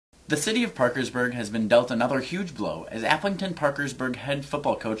The city of Parkersburg has been dealt another huge blow as Aplington Parkersburg head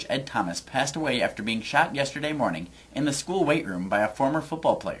football coach Ed Thomas passed away after being shot yesterday morning in the school weight room by a former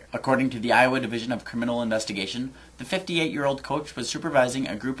football player. According to the Iowa Division of Criminal Investigation, the 58-year-old coach was supervising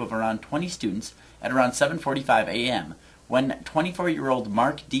a group of around 20 students at around 7:45 a.m. when 24-year-old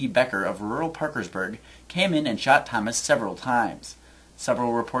Mark D. Becker of rural Parkersburg came in and shot Thomas several times.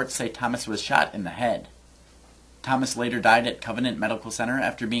 Several reports say Thomas was shot in the head. Thomas later died at Covenant Medical Center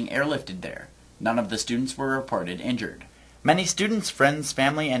after being airlifted there. None of the students were reported injured. Many students, friends,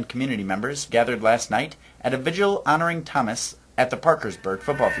 family, and community members gathered last night at a vigil honoring Thomas at the Parkersburg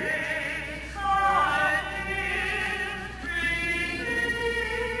football field.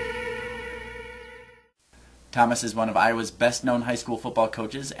 Thomas is one of Iowa's best-known high school football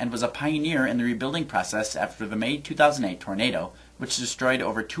coaches and was a pioneer in the rebuilding process after the May 2008 tornado, which destroyed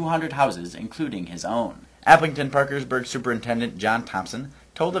over 200 houses, including his own. Aplington Parkersburg Superintendent John Thompson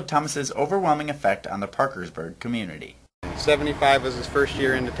told of Thomas's overwhelming effect on the Parkersburg community. 75 was his first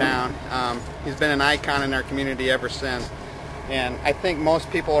year into town. He's been an icon in our community ever since. And I think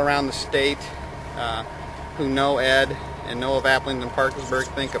most people around the state who know Ed and know of Aplington Parkersburg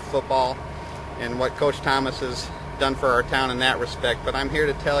think of football and what Coach Thomas has done for our town in that respect. But I'm here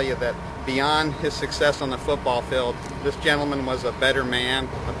to tell you that beyond his success on the football field, this gentleman was a better man,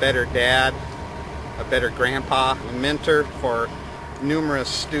 a better dad, a better grandpa, a mentor for numerous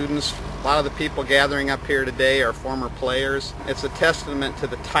students. A lot of the people gathering up here today are former players. It's a testament to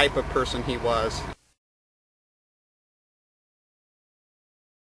the type of person he was.